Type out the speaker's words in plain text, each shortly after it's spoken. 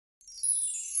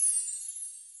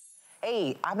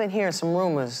Hey, I've been hearing some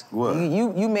rumors. What?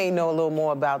 You may know a little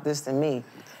more about this than me.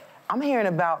 I'm hearing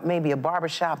about maybe a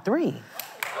Barbershop 3. What? Is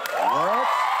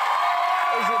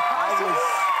it possible?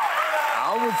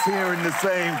 I was hearing the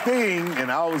same thing,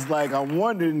 and I was like, I'm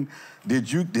wondering,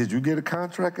 did you get a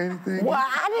contract or anything? Well,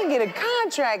 I didn't get a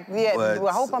contract yet. But, well,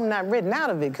 I hope I'm not written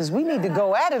out of it, because we need to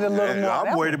go at it a little more.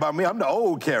 I'm worried about me. I'm the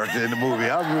old character in the movie.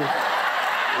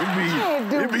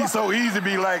 It'd be so easy to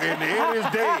be like, and it is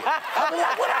dead. I'm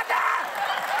like, what I got?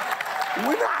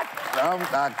 We're not.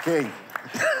 I can't.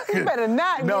 You better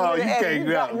not. No, you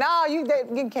can't. No,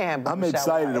 you can't. I'm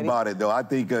excited about it, though. I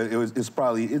think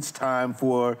it's time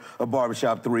for a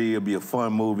Barbershop 3. It'll be a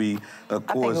fun movie. Of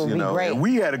course, you know. Great. And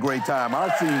we had a great time. Our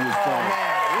scene was fun.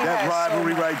 Man, that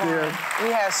rivalry right there.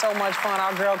 We had so much fun.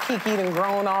 Our girl Kiki done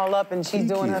grown all up, and she's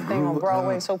doing her thing on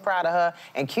Broadway. So proud of her.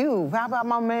 And Cube, how about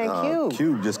my man Cube?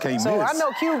 Cube just can't miss. So I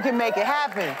know Cube can make it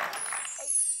happen.